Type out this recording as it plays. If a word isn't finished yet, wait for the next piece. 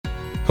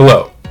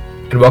Hello,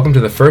 and welcome to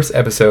the first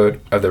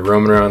episode of the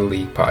Roman Around the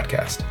League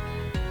podcast.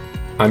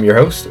 I'm your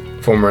host,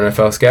 former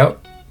NFL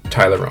scout,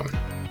 Tyler Roman.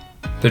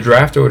 The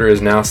draft order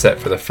is now set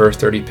for the first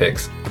 30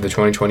 picks of the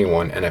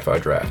 2021 NFL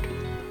Draft.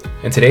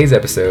 In today's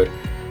episode,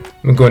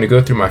 I'm going to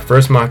go through my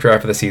first mock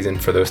draft of the season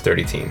for those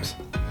 30 teams.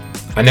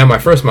 I know my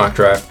first mock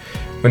draft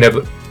would end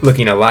up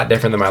looking a lot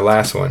different than my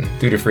last one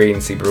due to free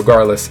agency, but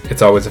regardless,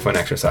 it's always a fun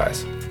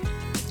exercise.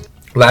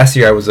 Last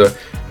year, I was a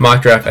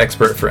mock draft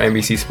expert for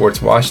NBC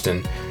Sports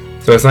Washington,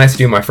 so it's nice to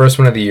do my first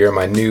one of the year on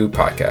my new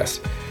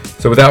podcast.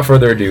 So without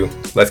further ado,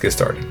 let's get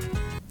started.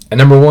 At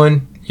number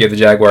 1, you have the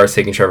Jaguars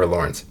taking Trevor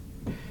Lawrence.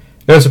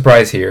 No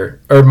surprise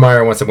here, Urban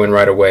Meyer wants to win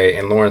right away,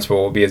 and Lawrence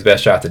will be his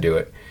best shot to do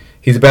it.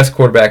 He's the best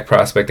quarterback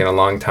prospect in a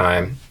long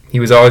time.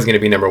 He was always going to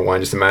be number 1,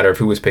 just a matter of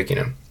who was picking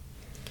him.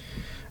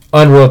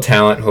 Unreal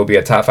talent who will be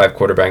a top 5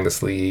 quarterback in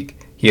this league.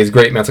 He has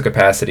great mental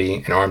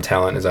capacity, and arm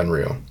talent is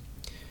unreal.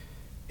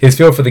 His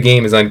feel for the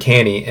game is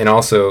uncanny, and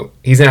also,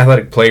 he's an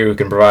athletic player who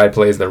can provide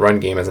plays in the run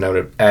game as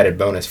an added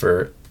bonus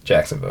for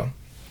Jacksonville.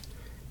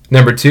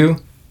 Number 2,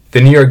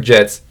 the New York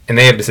Jets, and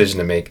they have a decision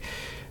to make.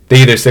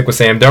 They either stick with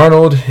Sam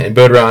Darnold and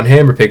build around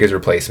him or pick his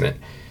replacement.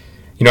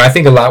 I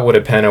think a lot will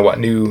depend on what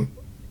new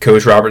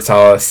coach Robert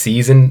Saleh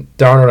sees in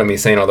Darnold. I mean,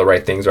 he's saying all the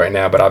right things right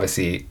now, but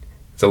obviously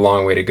it's a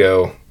long way to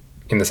go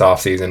in this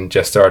offseason,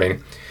 just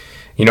starting.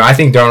 I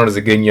think Darnold is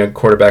a good young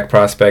quarterback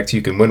prospect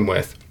you can win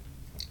with.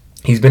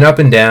 He's been up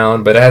and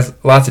down, but it has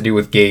lots to do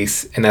with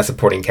Gase and that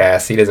supporting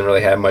cast. He doesn't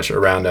really have much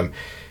around him.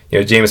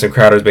 Jamison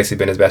Crowder has basically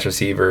been his best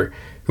receiver,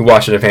 who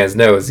Washington fans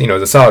know is, is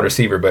a solid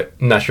receiver,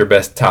 but not your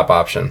best top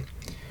option.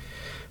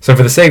 So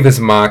for the sake of this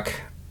mock,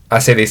 I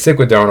say they stick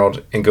with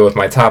Darnold and go with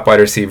my top wide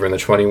receiver in the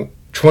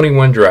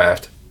 2021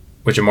 draft,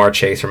 with Ja'Marr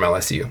Chase from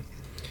LSU.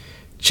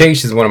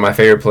 Chase is one of my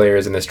favorite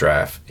players in this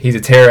draft. He's a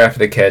terror after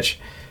the catch,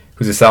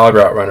 who's a solid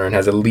route runner and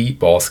has elite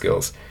ball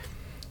skills.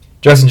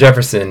 Justin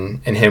Jefferson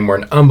and him were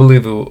an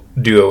unbelievable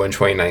duo in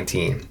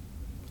 2019.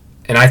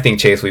 And I think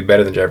Chase will be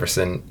better than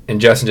Jefferson, and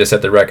Justin just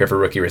set the record for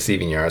rookie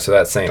receiving yards, so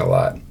that's saying a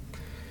lot.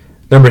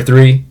 Number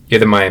 3, you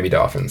have the Miami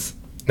Dolphins.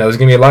 Now there's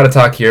going to be a lot of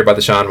talk here about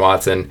Deshaun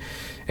Watson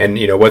and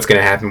what's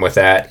going to happen with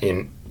that.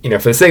 And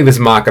for the sake of this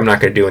mock, I'm not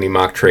going to do any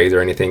mock trades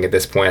or anything at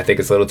this point. I think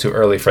it's a little too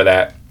early for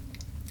that.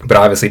 But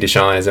obviously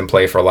Deshaun is in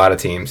play for a lot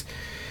of teams.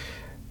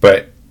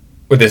 But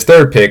with this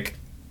third pick,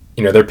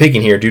 they're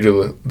picking here due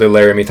to the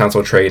Laramie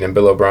Tunsil trade and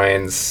Bill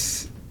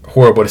O'Brien's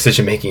horrible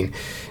decision-making.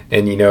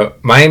 And,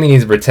 Miami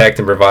needs to protect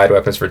and provide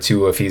weapons for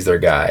Tua if he's their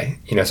guy.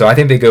 So I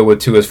think they go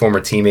with Tua's former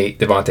teammate,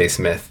 Devontae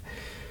Smith.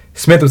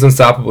 Smith was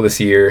unstoppable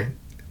this year,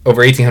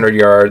 over 1,800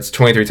 yards,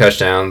 23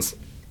 touchdowns,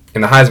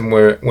 and the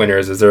Heisman winner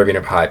is deserving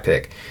of a high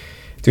pick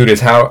due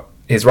to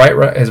his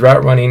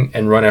route running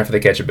and run after the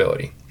catch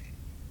ability.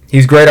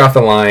 He's great off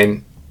the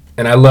line,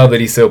 and I love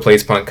that he still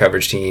plays punt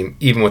coverage team,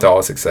 even with all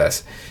his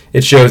success.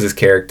 It shows his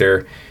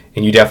character,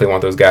 and you definitely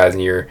want those guys in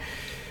your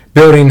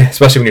building,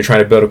 especially when you're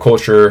trying to build a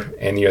culture,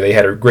 and they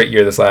had a great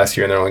year this last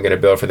year, and they're only going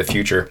to build for the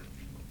future.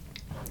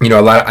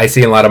 I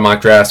see a lot of mock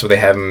drafts where they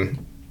have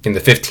him in the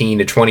 15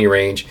 to 20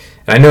 range,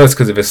 and I know it's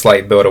because of his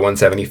slight build at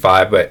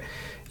 175, but,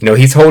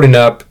 he's holding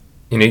up.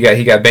 He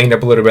got banged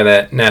up a little bit in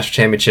that national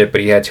championship, but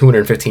he had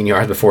 215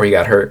 yards before he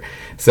got hurt.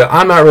 So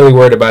I'm not really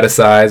worried about his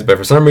size, but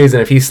for some reason,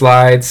 if he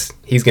slides,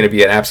 he's going to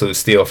be an absolute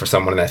steal for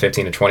someone in that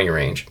 15 to 20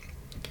 range.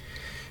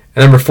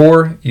 And number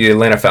 4, the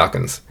Atlanta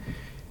Falcons.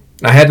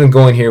 And I had them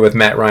going here with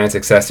Matt Ryan's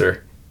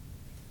successor,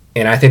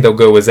 and I think they'll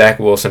go with Zach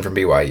Wilson from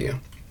BYU.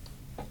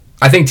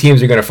 I think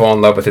teams are going to fall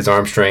in love with his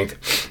arm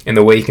strength and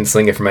the way he can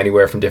sling it from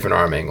anywhere from different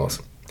arm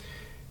angles.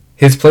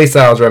 His play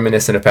style is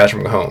reminiscent of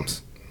Patrick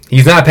Mahomes.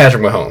 He's not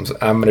Patrick Mahomes,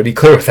 I'm going to be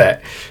clear with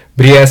that,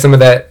 but he has some of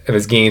that of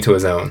his game to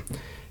his own.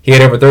 He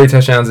had over 30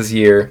 touchdowns this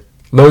year,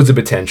 loads of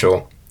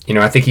potential.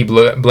 I think he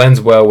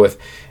blends well with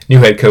new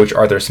head coach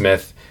Arthur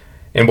Smith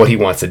and what he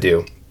wants to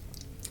do.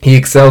 He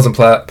excels in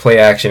play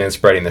action and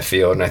spreading the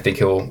field, and I think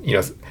he'll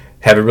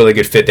have a really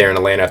good fit there in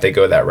Atlanta if they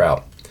go that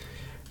route.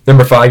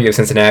 Number 5, you have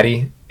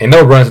Cincinnati, and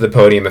they'll run to the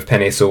podium if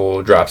Penei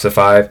Sewell drops to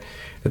 5,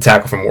 the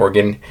tackle from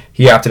Oregon.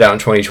 He opted out in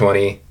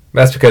 2020.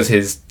 That's because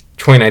his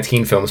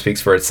 2019 film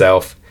speaks for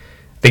itself.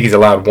 I think he's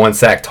allowed 1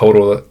 sack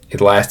total in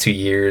the last 2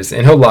 years,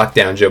 and he'll lock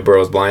down Joe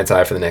Burrow's blind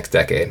side for the next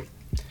decade.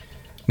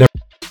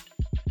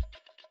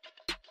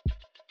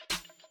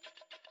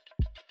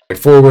 Going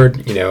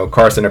forward,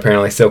 Carson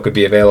apparently still could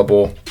be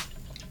available,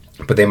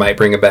 but they might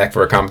bring him back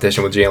for a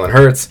competition with Jalen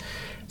Hurts.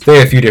 So they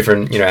have a few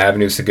different,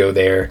 avenues to go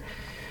there.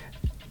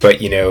 But,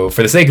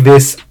 for the sake of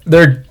this,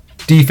 their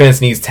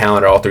defense needs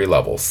talent at all 3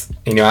 levels.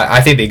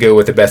 I think they go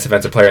with the best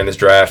defensive player in this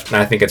draft, and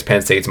I think it's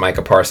Penn State's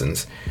Micah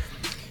Parsons.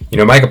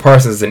 Micah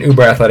Parsons is an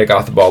uber-athletic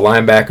off-the-ball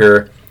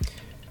linebacker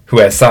who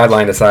has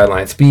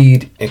sideline-to-sideline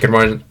speed and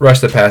can rush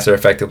the passer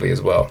effectively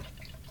as well.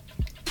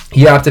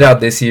 He opted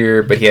out this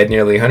year, but he had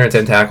nearly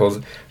 110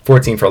 tackles,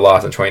 14 for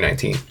loss in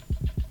 2019.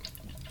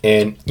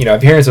 And,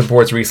 I've heard some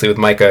reports recently with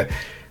Micah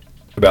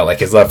about,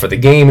 his love for the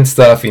game and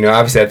stuff.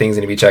 Obviously that thing's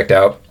going to be checked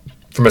out.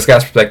 From a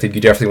scout's perspective,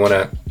 you definitely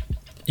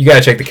got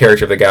to check the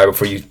character of the guy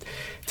before you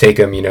take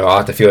him,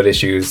 off the field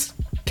issues.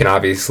 can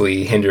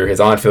obviously hinder his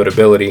on-field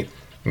ability.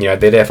 They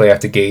definitely have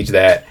to gauge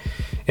that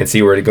and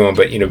see where to go.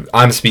 But,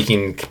 I'm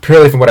speaking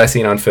purely from what I've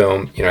seen on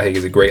film. I think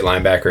he's a great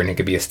linebacker and he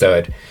could be a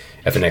stud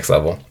at the next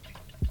level.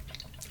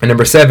 And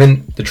number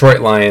 7,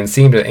 Detroit Lions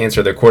seemed to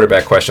answer their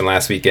quarterback question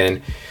last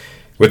weekend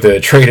with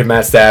the trade of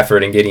Matt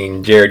Stafford and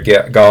getting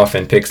Jared Goff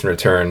and picks in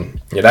return.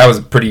 That was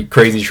a pretty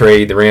crazy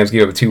trade. The Rams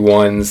gave up 2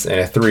 1s and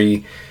a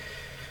 3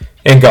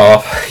 in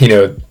Goff,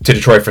 to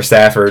Detroit for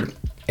Stafford.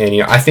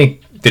 And, I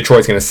think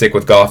Detroit's going to stick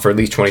with Goff for at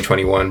least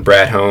 2021.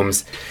 Brad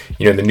Holmes,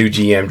 the new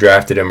GM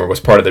drafted him or was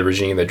part of the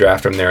regime that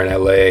drafted him there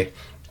in LA.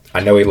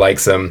 I know he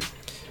likes him.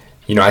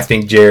 I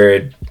think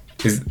Jared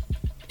is,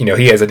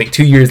 he has, I think,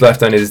 2 years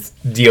left on his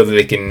deal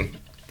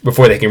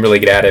before they can really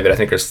get out of it. I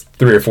think there's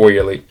 3 or 4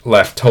 years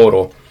left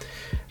total.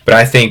 But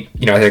I think,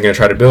 they're going to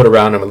try to build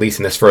around him, at least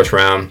in this first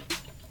round.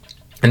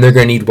 And they're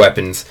going to need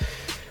weapons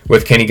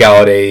with Kenny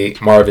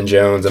Galladay, Marvin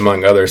Jones,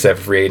 among others, set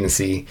for free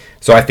agency.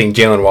 So I think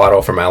Jalen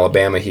Waddle from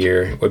Alabama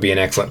here would be an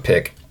excellent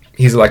pick.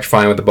 He's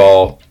electrifying with the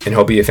ball, and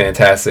he'll be a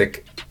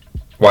fantastic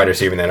wide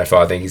receiver in the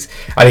NFL. I think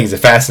he's the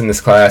fastest in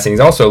this class, and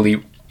he's also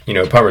elite,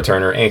 punt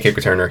returner and kick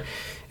returner.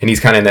 And he's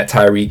kind of in that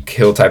Tyreek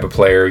Hill type of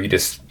player. He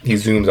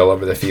zooms all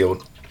over the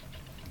field.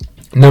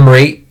 Number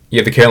 8, you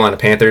have the Carolina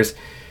Panthers.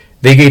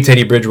 They gave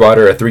Teddy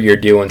Bridgewater a 3-year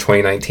deal in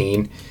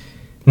 2019.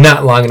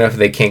 Not long enough that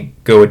they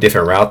can't go a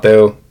different route,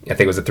 though. I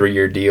think it was a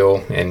 3-year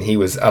deal, and he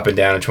was up and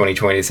down in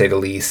 2020, to say the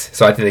least.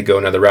 So I think they go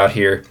another route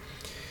here.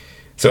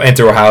 So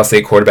enter Ohio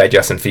State quarterback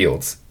Justin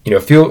Fields.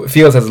 Fields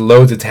has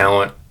loads of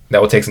talent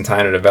that will take some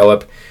time to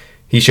develop.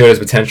 He showed his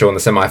potential in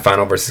the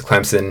semifinal versus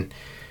Clemson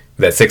with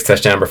that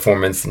 6-touchdown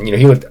performance. And,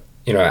 he looked,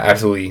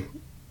 absolutely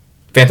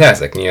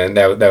fantastic.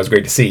 That was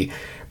great to see.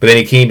 But then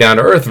he came down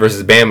to earth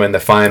versus Bama in the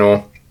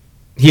final.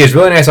 He has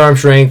really nice arm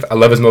strength. I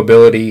love his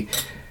mobility.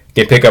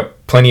 Can pick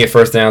up plenty of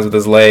first downs with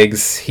his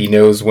legs. He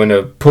knows when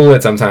to pull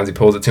it. Sometimes he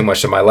pulls it too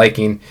much to my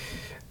liking.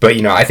 But,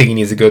 I think he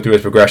needs to go through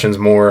his progressions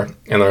more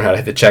and learn how to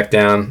hit the check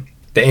down.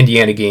 The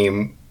Indiana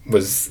game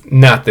was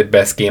not the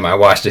best game I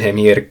watched of him.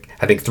 He had,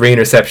 I think, 3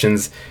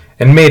 interceptions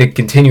and made a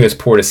continuous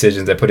poor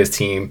decisions that put his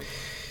team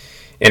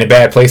in a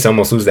bad place to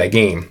almost lose that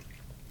game.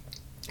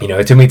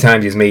 Too many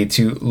times he's made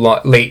too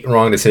late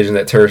wrong decisions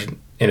that turn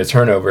into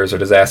turnovers or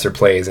disaster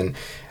plays. And,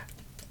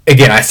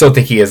 again, I still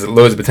think he has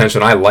loads of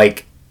potential, and I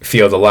like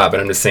Fields a lot,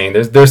 but I'm just saying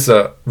there's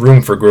a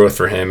room for growth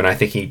for him, and I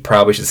think he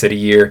probably should sit a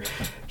year.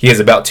 He has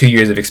about 2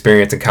 years of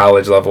experience in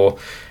college level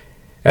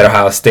at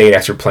Ohio State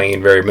after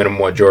playing very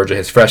minimal at Georgia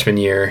his freshman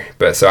year.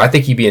 But so I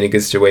think he'd be in a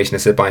good situation to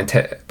sit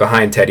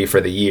behind Teddy for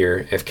the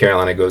year if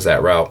Carolina goes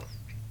that route.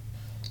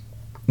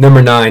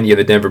 Number 9, you have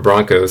the Denver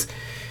Broncos.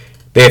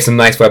 They have some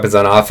nice weapons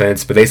on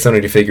offense, but they still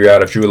need to figure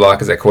out if Drew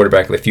Lock is that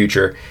quarterback of the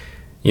future.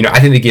 I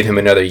think they give him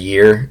another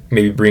year,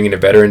 maybe bring in a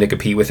veteran to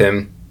compete with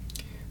him.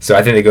 So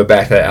I think they go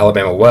back to that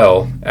Alabama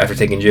well after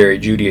taking Jerry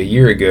Jeudy a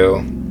year ago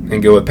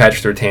and go with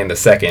Patrick Surtain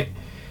II.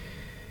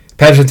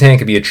 Patrick Surtain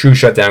could be a true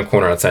shutdown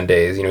corner on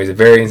Sundays. He's a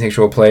very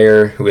instinctual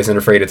player who isn't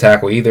afraid to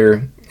tackle either,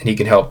 and he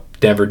can help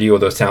Denver deal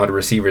with those talented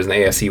receivers in the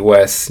AFC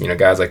West.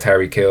 Guys like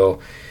Tyreek Hill,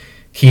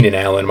 Keenan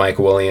Allen, Mike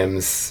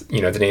Williams,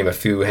 to name a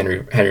few,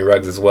 Henry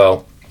Ruggs as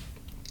well.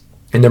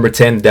 And number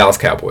 10, the Dallas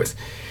Cowboys.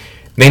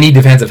 They need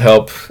defensive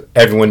help.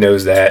 Everyone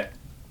knows that.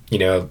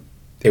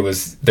 It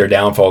was their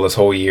downfall this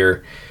whole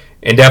year.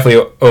 And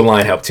definitely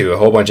O-line helped too. A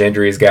whole bunch of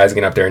injuries, guys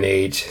getting up there in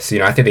age.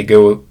 So, I think they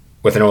go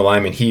with an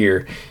O-lineman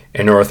here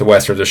in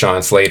Northwestern,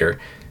 Rashawn Slater.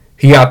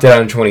 He opted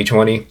out in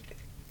 2020,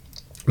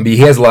 but he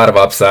has a lot of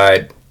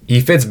upside.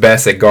 He fits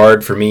best at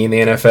guard for me in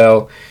the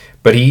NFL,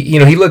 but he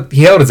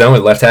held his own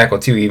at left tackle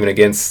too, even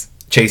against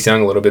Chase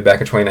Young a little bit back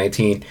in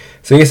 2019.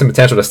 So he has some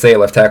potential to stay at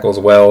left tackle as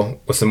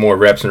well with some more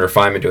reps and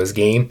refinement to his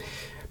game.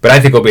 But I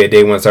think he'll be a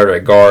day one starter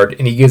at guard,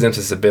 and he gives them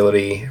some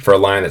stability for a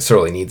line that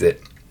sorely needs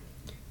it.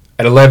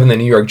 At 11, the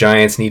New York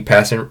Giants need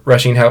passing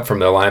rushing help from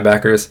their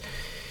linebackers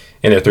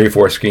in their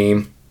 3-4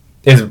 scheme.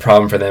 It's a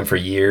problem for them for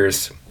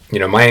years.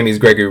 Miami's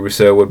Gregory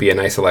Rousseau would be a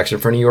nice selection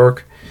for New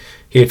York.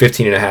 He had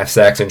 15.5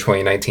 sacks in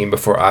 2019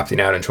 before opting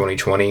out in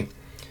 2020.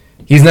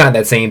 He's not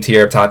that same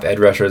tier of top edge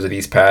rushers of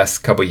these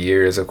past couple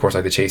years, of course,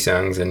 like the Chase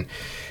Youngs and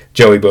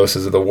Joey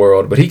Bosa's of the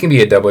world, but he can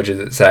be a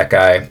double-digit sack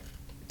guy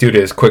due to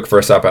his quick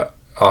first up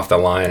off the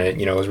line. And,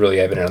 it was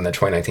really evident on the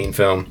 2019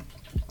 film.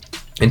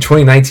 In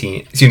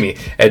 2019,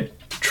 at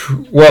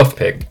 12th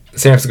pick,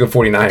 San Francisco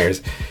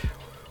 49ers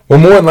will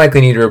more than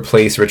likely need to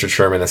replace Richard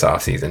Sherman this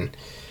offseason.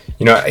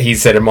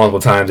 He's said it multiple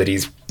times that he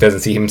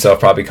doesn't see himself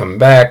probably coming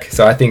back,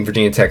 so I think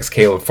Virginia Tech's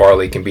Caleb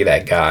Farley can be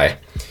that guy.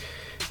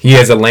 He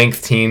has a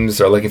length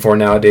teams are looking for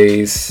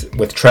nowadays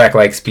with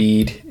track-like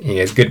speed. He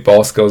has good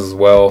ball skills as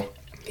well.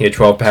 He had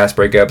 12 pass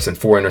breakups and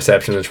 4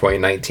 interceptions in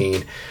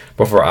 2019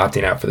 before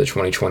opting out for the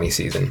 2020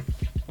 season.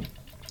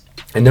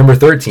 And number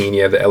 13,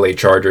 you have the LA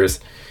Chargers.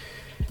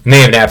 And they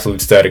have an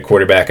absolute stud at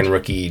quarterback and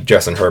rookie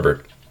Justin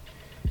Herbert.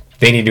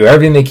 They need to do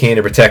everything they can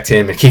to protect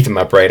him and keep him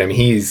upright.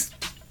 He's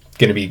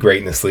going to be great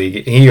in this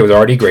league. He was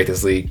already great in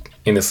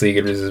this league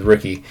as his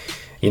rookie.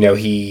 He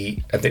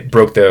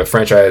broke the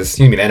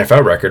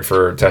NFL record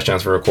for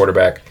touchdowns for a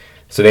quarterback.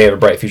 So they have a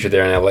bright future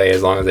there in LA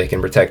as long as they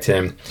can protect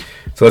him.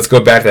 So let's go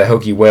back to that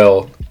Hokie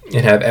well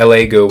and have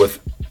LA go with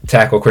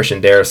tackle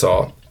Christian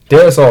Darrisaw.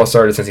 Darrisaw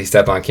started since he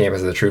stepped on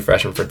campus as a true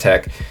freshman for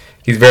Tech.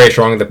 He's very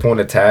strong at the point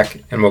of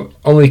attack and will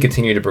only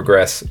continue to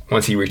progress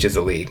once he reaches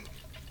the league.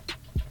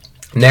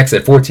 Next,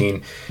 at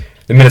 14,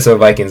 the Minnesota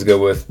Vikings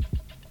go with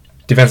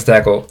defensive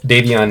tackle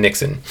Davion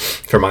Nixon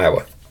from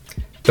Iowa.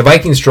 The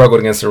Vikings struggled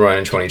against the run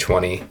in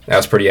 2020. That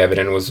was pretty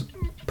evident. It was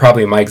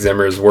probably Mike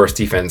Zimmer's worst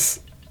defense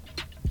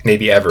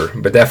maybe ever,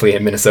 but definitely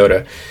in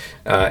Minnesota.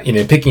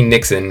 Picking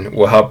Nixon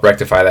will help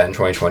rectify that in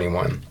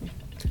 2021.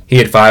 He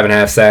had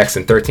 5.5 sacks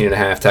and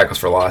 13.5 tackles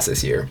for loss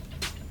this year.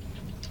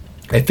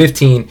 At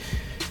 15,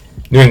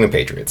 New England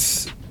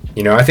Patriots.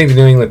 I think the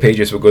New England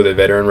Patriots will go the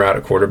veteran route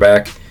at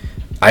quarterback.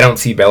 I don't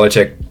see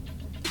Belichick,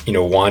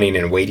 wanting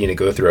and waiting to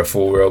go through a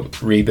full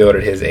rebuild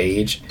at his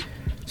age.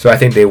 So I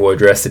think they will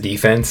address the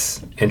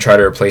defense and try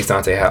to replace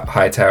Dante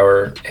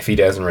Hightower if he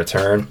doesn't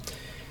return.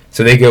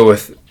 So they go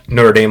with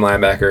Notre Dame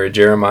linebacker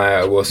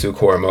Jeremiah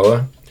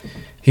Owusu-Koramoah.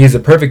 He's a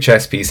perfect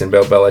chess piece in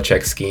Bill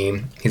Belichick's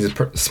scheme. He's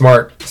a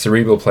smart,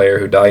 cerebral player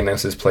who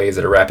diagnoses plays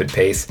at a rapid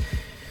pace.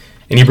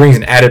 And he brings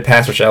an added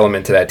pass rush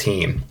element to that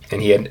team.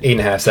 And he had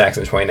 8.5 sacks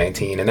in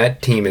 2019. And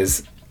that team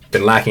has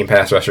been lacking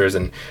pass rushers,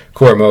 and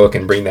Koramoah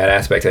can bring that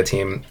aspect to that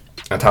team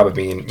on top of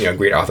being a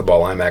great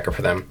off-the-ball linebacker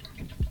for them.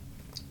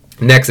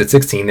 Next, at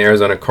 16, the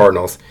Arizona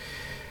Cardinals.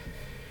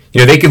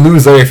 They could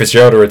lose Larry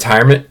Fitzgerald to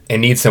retirement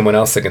and need someone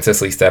else to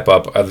consistently step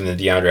up other than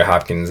DeAndre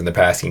Hopkins in the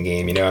passing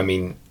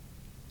game.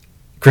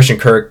 Christian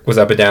Kirk was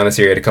up and down this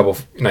year. He had a couple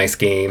nice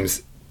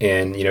games,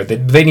 and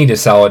they need a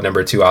solid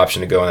number 2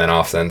 option to go in that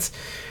offense.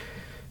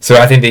 So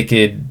I think they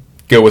could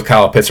go with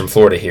Kyle Pitts from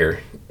Florida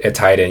here at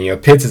tight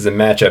end. Pitts is a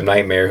matchup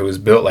nightmare who was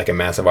built like a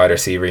massive wide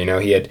receiver.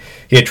 He had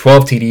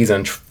 12 TDs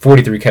on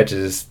 43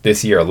 catches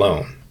this year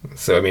alone.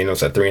 So it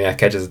was like 3.5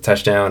 catches, a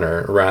touchdown,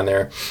 or around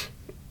there.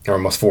 Or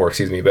almost 4,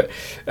 excuse me. But,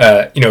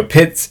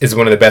 Pitts is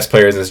one of the best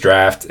players in this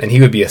draft, and he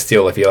would be a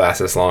steal if he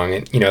lasts this long.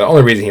 And, the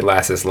only reason he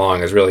lasts this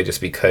long is really just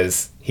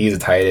because he's a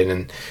tight end,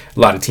 and a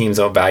lot of teams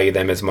don't value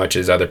them as much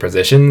as other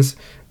positions.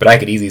 But I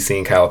could easily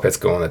see Kyle Pitts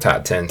go in the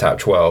top 10, top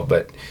 12.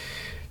 But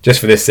just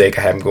for this sake,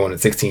 I have him going at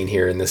 16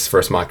 here in this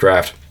first mock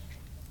draft.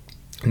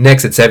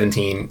 Next at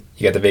 17,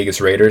 you got the Vegas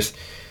Raiders.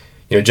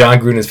 John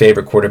Gruden's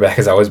favorite quarterback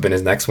has always been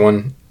his next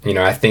one.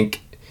 I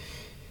think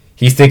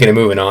he's thinking of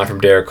moving on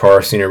from Derek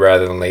Carr sooner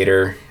rather than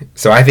later.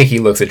 So I think he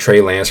looks at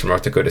Trey Lance from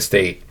North Dakota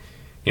State.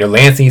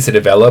 Lance needs to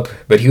develop,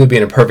 but he would be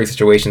in a perfect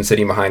situation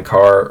sitting behind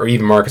Carr or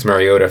even Marcus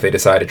Mariota if they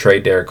decide to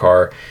trade Derek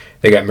Carr.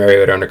 They got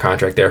Mariota under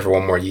contract there for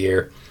one more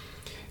year.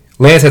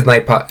 Lance has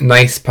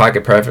nice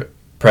pocket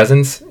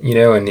presence,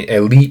 and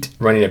elite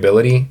running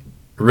ability.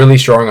 Really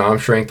strong arm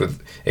strength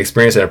with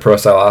experience in a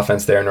pro-style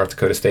offense there in North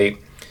Dakota State.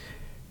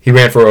 He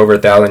ran for over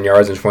 1,000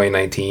 yards in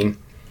 2019,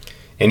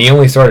 and he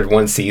only started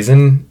one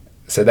season.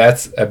 So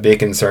that's a big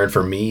concern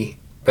for me.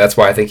 That's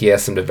why I think he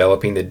has some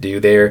developing to do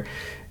there.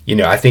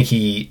 I think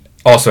he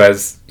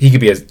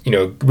could be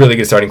a really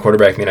good starting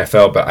quarterback in the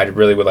NFL, but I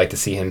really would like to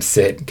see him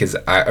sit because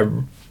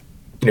from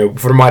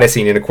what I've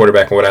seen in a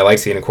quarterback and what I like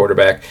seeing in a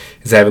quarterback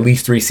is to have at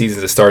least 3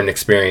 seasons of starting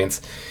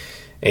experience.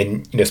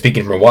 And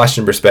speaking from a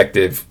Washington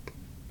perspective,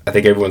 I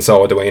think everyone saw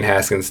what Dwayne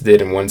Haskins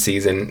did in one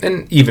season,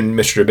 and even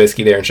Mr.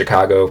 Trubisky there in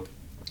Chicago.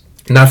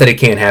 Not that it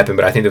can't happen,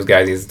 but I think those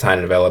guys need some time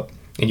to develop.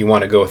 And you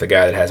want to go with a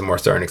guy that has more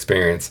starting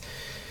experience.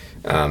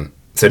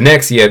 So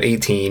next you have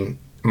 18,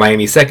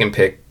 Miami's second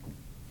pick.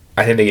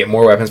 I think they get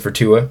more weapons for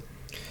Tua.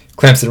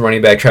 Clemson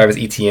running back Travis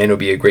Etienne will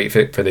be a great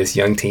fit for this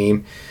young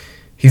team.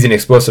 He's an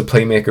explosive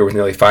playmaker with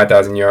nearly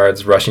 5,000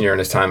 yards rushing during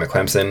his time at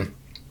Clemson.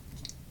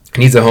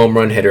 And he's a home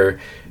run hitter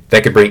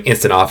that could bring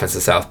instant offense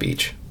to South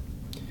Beach.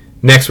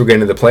 Next, we're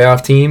getting to the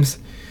playoff teams.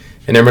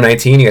 At number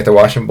 19, you got the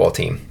Washington Football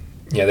Team.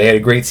 They had a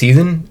great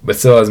season, but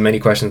still has many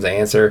questions to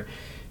answer.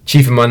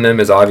 Chief among them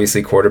is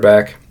obviously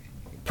quarterback.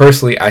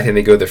 Personally, I think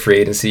they go the free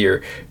agency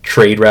or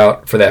trade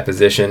route for that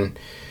position.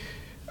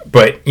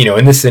 But,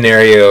 in this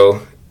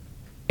scenario,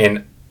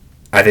 and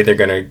I think they're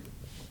going to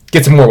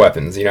get some more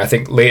weapons. I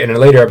think in a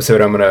later episode,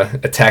 I'm going to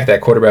attack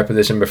that quarterback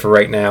position, but for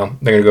right now,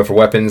 they're going to go for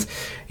weapons.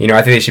 I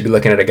think they should be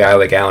looking at a guy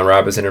like Allen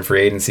Robinson in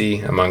free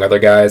agency, among other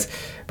guys.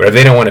 But if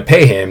they don't want to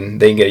pay him,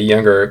 they can get a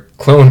younger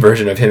clone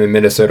version of him in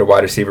Minnesota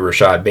wide receiver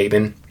Rashad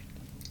Bateman.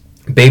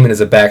 Bateman is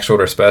a back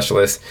shoulder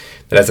specialist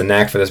that has a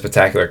knack for the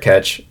spectacular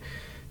catch.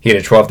 He had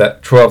a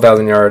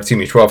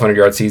 1,200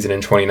 yard season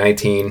in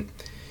 2019.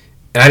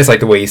 And I just like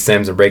the way he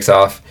stems and breaks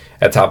off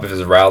at the top of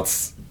his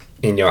routes.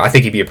 And, I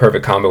think he'd be a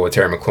perfect combo with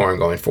Terry McLaurin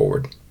going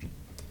forward.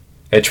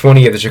 At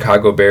 20, you have the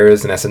Chicago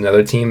Bears, and that's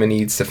another team that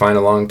needs to find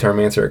a long-term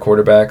answer at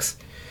quarterbacks.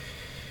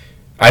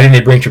 I think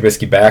they bring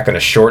Trubisky back on a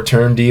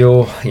short-term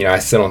deal. I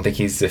still don't think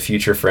he's the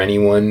future for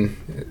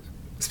anyone,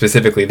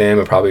 specifically them.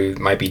 It probably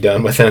might be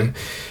done with him.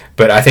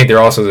 But I think there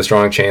also is a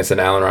strong chance that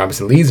Allen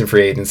Robinson leaves in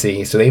free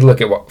agency. So they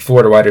look at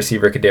Florida wide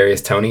receiver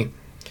Kadarius Toney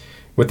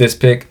with this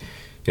pick.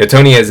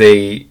 Toney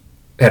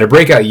had a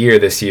breakout year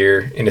this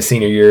year in his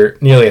senior year,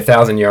 nearly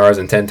 1,000 yards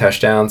and 10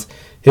 touchdowns.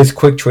 His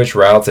quick twitch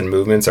routes and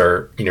movements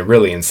are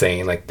really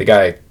insane. Like the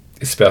guy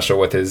special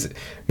with his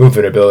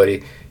movement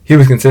ability. He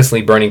was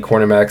consistently burning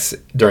cornerbacks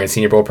during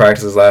Senior Bowl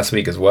practices last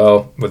week as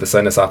well, with the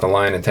suddenness off the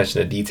line and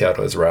attention to detail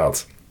to his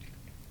routes.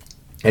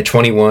 At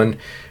 21,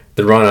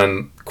 the run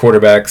on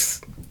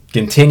quarterbacks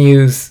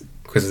continues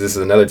because this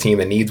is another team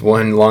that needs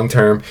one long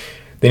term.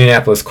 The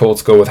Indianapolis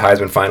Colts go with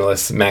Heisman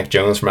finalist Mac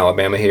Jones from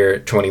Alabama here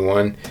at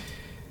 21.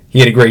 He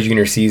had a great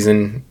junior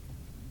season,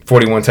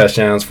 41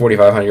 touchdowns,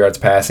 4,500 yards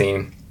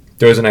passing,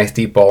 throws a nice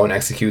deep ball and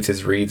executes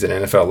his reads at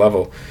NFL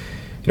level.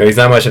 He's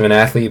not much of an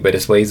athlete, but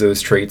displays those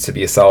traits to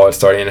be a solid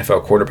starting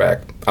NFL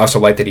quarterback. I also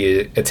like that he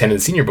attended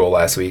the Senior Bowl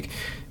last week.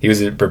 He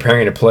was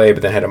preparing to play,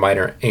 but then had a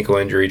minor ankle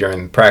injury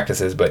during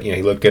practices. But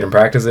he looked good in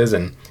practices,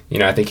 and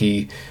I think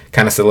he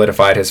kind of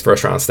solidified his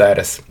first-round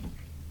status.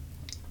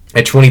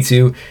 At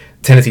 22,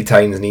 Tennessee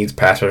Titans needs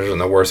pass rushers in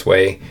the worst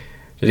way.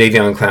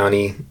 Jadeveon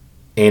Clowney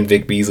and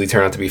Vic Beasley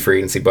turn out to be free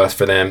agency busts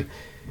for them.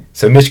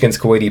 So Michigan's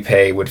Kwity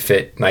Paye would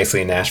fit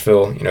nicely in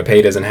Nashville.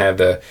 Paye doesn't have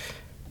the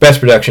best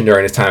production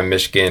during his time in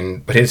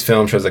Michigan, but his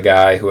film shows a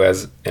guy who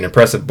has an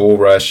impressive bull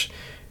rush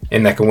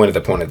and that can win at the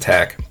point of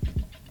attack.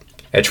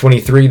 At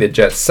 23, the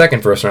Jets'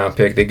 second first-round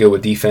pick, they go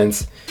with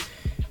defense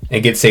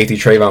and get safety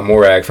Trayvon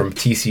Morag from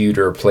TCU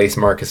to replace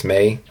Marcus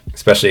May,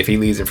 especially if he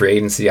leaves in free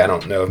agency. I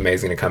don't know if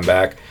May's going to come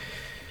back.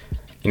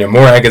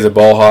 Morag is a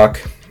ball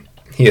hawk.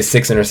 He has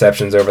 6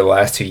 interceptions over the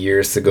last 2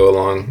 years to go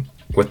along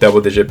with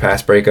double-digit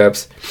pass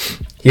breakups.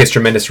 He has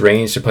tremendous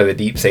range to play the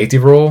deep safety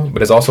role,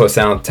 but is also a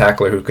sound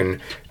tackler who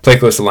can play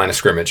close to the line of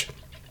scrimmage.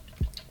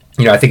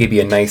 I think he'd be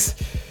a nice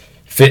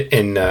fit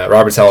in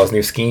Robert Saleh's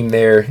new scheme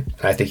there.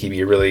 I think he'd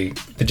be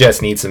the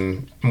Jets need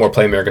some more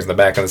playmakers in the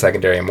back of the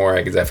secondary, and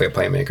Morag is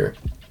definitely a playmaker.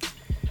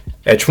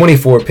 At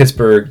 24,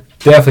 Pittsburgh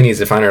definitely needs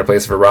to find a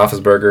replacement for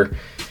Roethlisberger.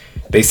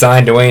 They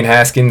signed Dwayne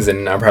Haskins,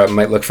 and I probably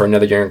might look for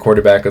another young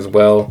quarterback as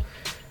well.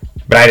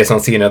 But I just don't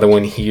see another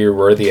one here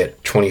worthy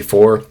at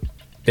 24.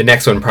 The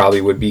next one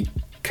probably would be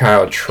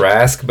Kyle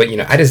Trask, but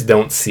I just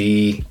don't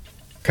see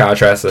Kyle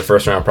Trask as a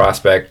first-round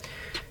prospect.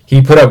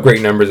 He put up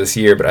great numbers this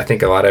year, but I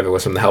think a lot of it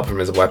was from the help from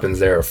his weapons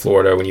there at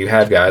Florida. When you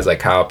have guys like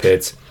Kyle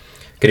Pitts,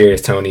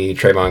 Kadarius Toney,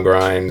 Trayvon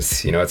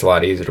Grimes, it's a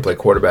lot easier to play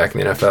quarterback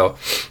in the NFL.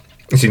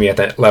 At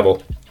that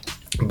level.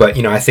 But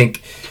I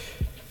think,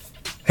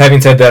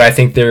 having said that, I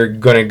think they're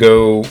going to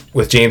go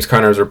with James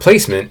Conner's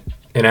replacement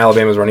in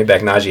Alabama's running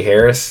back Najee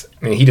Harris.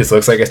 He just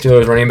looks like a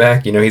Steelers running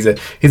back. He's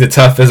a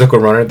tough physical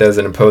runner that's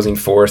an imposing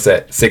force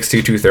at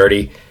 6'2",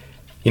 230.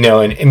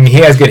 And he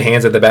has good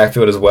hands at the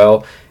backfield as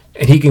well.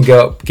 And he can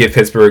go give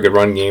Pittsburgh a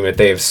run game that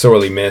they have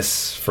sorely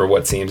missed for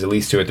what seems at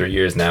least 2 or 3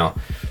 years now.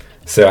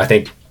 So I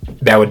think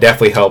that would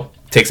definitely help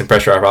take some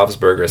pressure off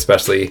Roethlisberger,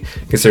 especially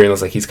considering it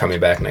looks like he's coming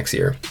back next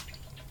year.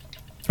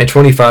 At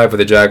 25 with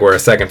the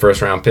Jaguars' second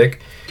first-round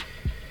pick,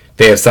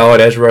 they have solid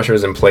edge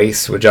rushers in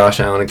place with Josh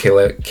Allen and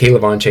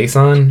Kayvon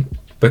Chaisson,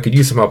 but could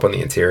use some help on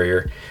the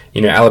interior.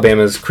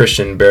 Alabama's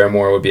Christian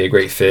Barmore would be a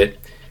great fit.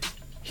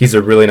 He's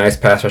a really nice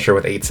pass rusher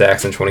with 8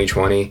 sacks in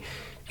 2020,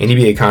 and he'd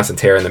be a constant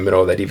terror in the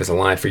middle of that defensive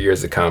line for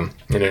years to come.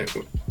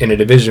 In a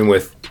division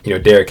with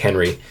Derrick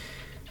Henry,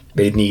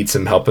 they need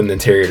some help in the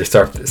interior to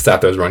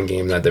stop those run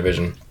games in that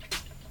division.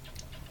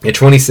 At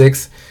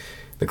 26,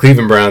 the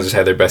Cleveland Browns just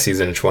had their best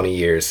season in 20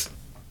 years.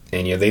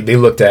 And they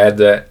look to add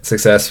that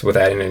success with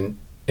adding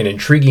an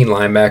intriguing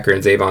linebacker in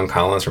Zavon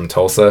Collins from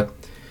Tulsa.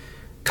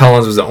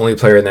 Collins was the only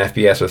player in the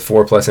FBS with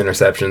 4+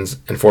 interceptions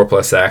and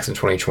 4+ sacks in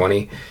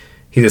 2020.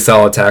 He's a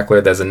solid tackler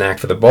that has a knack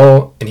for the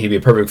ball, and he'd be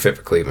a perfect fit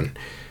for Cleveland.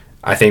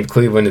 I think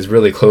Cleveland is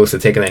really close to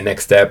taking that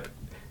next step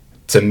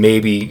to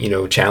maybe,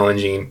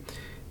 challenging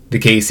the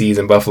KCs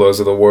and Buffaloes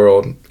of the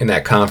world in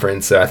that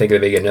conference. So I think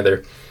if they get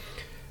another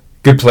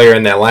good player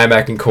in that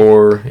linebacking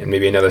core and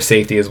maybe another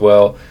safety as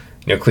well,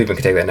 Cleveland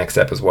can take that next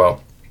step as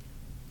well.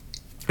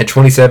 At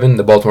 27,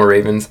 the Baltimore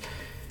Ravens,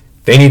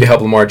 they need to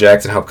help Lamar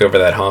Jackson help go over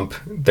that hump.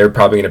 They're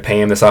probably going to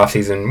pay him this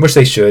offseason, which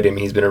they should.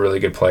 He's been a really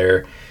good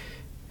player.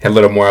 Had a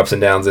little more ups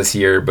and downs this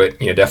year, but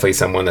definitely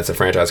someone that's a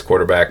franchise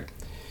quarterback.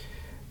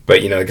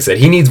 But like I said,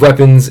 he needs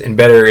weapons and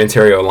better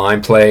interior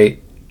line play.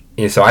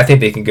 So I think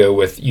they can go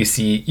with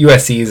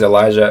USC's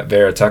Elijah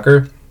Vera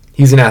Tucker.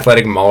 He's an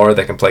athletic mauler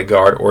that can play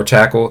guard or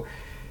tackle.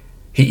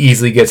 He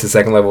easily gets the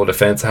second level of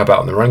defense to help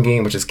out in the run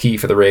game, which is key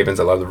for the Ravens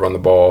that love to run the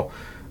ball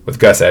with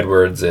Gus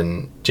Edwards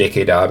and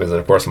J.K. Dobbins and,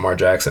 of course, Lamar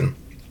Jackson.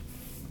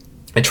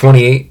 At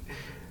 28,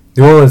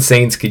 New Orleans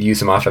Saints could use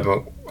some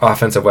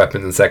offensive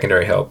weapons and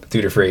secondary help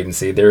due to free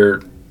agency.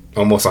 They're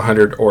almost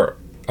 $100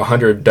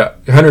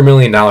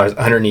 million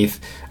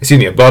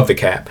above the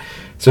cap.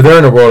 So they're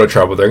in a world of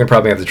trouble. They're going to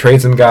probably have to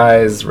trade some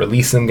guys,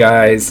 release some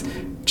guys,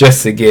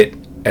 just to get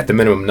at the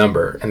minimum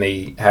number. And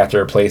they have to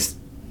replace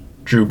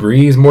Drew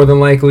Brees more than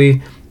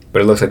likely,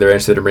 but it looks like they're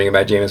interested in bringing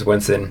back Jameis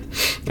Winston.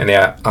 And they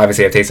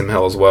obviously have Taysom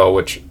Hill as well,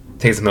 which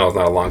Taysom Hill is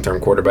not a long-term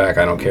quarterback.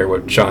 I don't care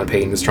what Sean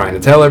Payton is trying to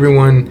tell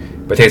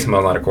everyone, but Taysom Hill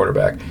is not a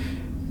quarterback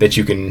that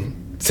you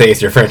can say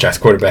is your franchise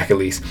quarterback at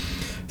least.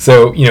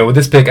 So, with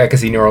this pick, I can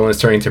see New Orleans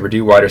turning to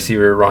Purdue wide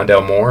receiver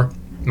Rondale Moore.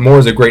 Moore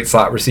is a great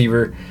slot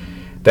receiver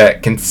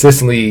that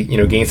consistently,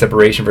 gains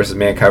separation versus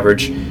man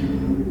coverage.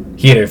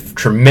 He had a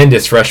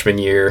tremendous freshman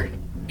year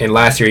And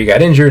last year he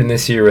got injured, and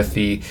this year with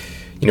the,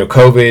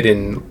 COVID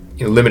and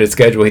limited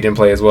schedule, he didn't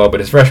play as well.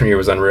 But his freshman year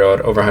was unreal,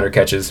 over 100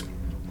 catches.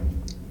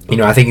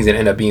 I think he's going to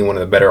end up being one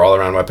of the better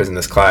all-around weapons in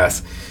this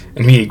class,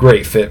 and be a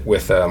great fit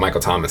with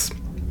Michael Thomas.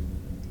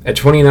 At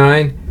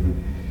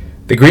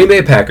 29, the Green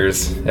Bay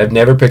Packers have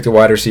never picked a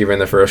wide receiver in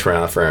the first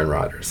round for Aaron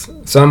Rodgers.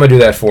 So I'm going to do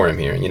that for him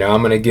here.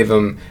 I'm going to give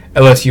him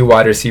LSU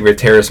wide receiver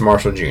Terrace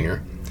Marshall Jr.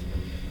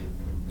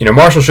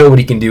 Marshall showed what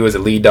he can do as a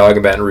lead dog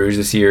in Baton Rouge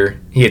this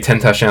year. He had 10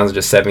 touchdowns in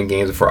just 7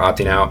 games before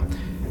opting out.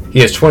 He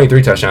has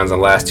 23 touchdowns in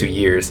the last 2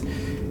 years.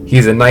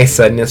 He's a nice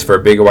suddenness for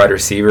a big wide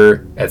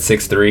receiver at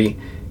 6'3".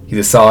 He's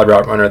a solid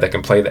route runner that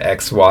can play the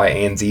X, Y,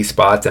 and Z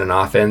spots in an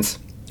offense,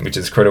 which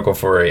is critical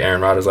for a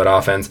Aaron Rodgers-led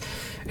offense.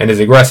 And is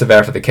aggressive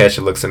after the catch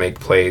and looks to make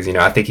plays.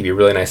 I think he'd be a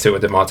really nice fit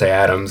with Devontae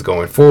Adams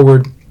going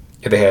forward.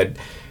 If they had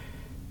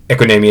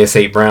Equanimeous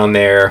St. Brown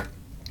there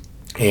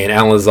and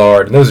Alan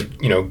Lazard, and those,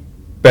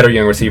 better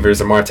young receivers,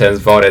 and Martez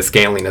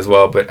Valdez-Scantling as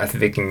well. But I think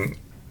they can,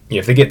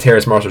 if they get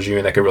Terrace Marshall Jr.,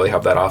 that could really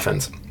help that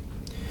offense.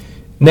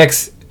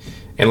 Next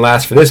and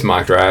last for this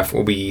mock draft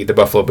will be the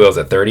Buffalo Bills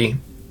at 30.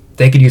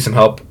 They could use some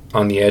help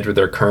on the edge with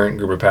their current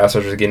group of pass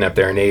rushers getting up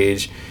there in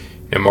age.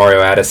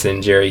 Mario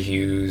Addison, Jerry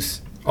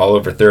Hughes, all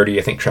over 30.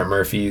 I think Trent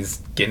Murphy's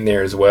getting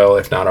there as well,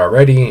 if not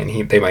already. And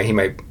he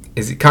might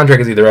his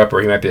contract is either up or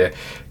he might be a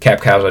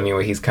cap casualty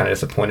anyway. He's kind of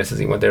disappointed since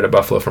he went there to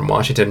Buffalo from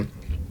Washington.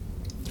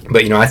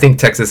 But I think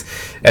Texas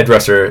edge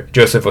rusher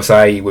Joseph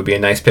Ossai would be a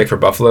nice pick for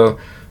Buffalo.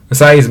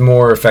 Ossai is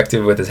more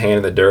effective with his hand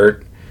in the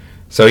dirt,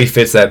 so he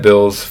fits that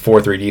Bills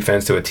 4-3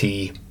 defense to a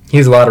T. He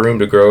has a lot of room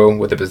to grow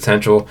with the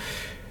potential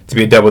to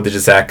be a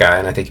double-digit sack guy,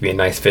 and I think he'd be a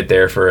nice fit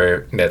there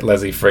for that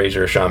Leslie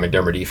Frazier, Sean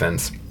McDermott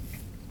defense.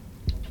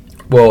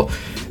 Well,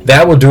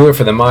 that will do it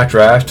for the mock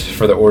draft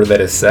for the order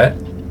that is set.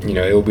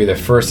 It will be the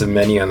first of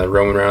many on the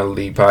Roman Round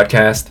League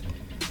podcast.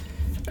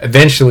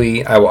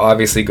 Eventually, I will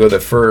obviously go the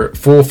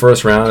full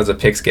first round as the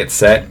picks get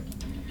set.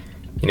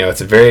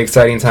 It's a very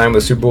exciting time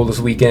with the Super Bowl this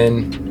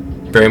weekend.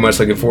 Very much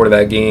looking forward to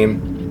that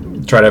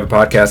game. Try to have a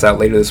podcast out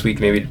later this week,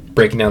 maybe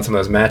breaking down some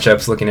of those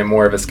matchups, looking at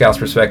more of a scout's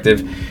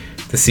perspective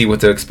to see what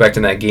to expect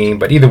in that game.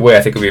 But either way,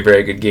 I think it'll be a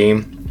very good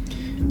game.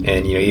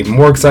 And, even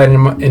more exciting,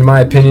 in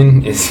my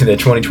opinion, is the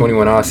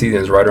 2021 offseason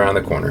is right around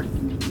the corner.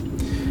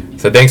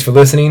 So thanks for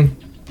listening.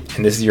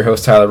 And this is your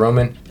host, Tyler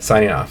Roman,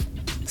 signing off.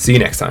 See you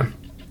next time.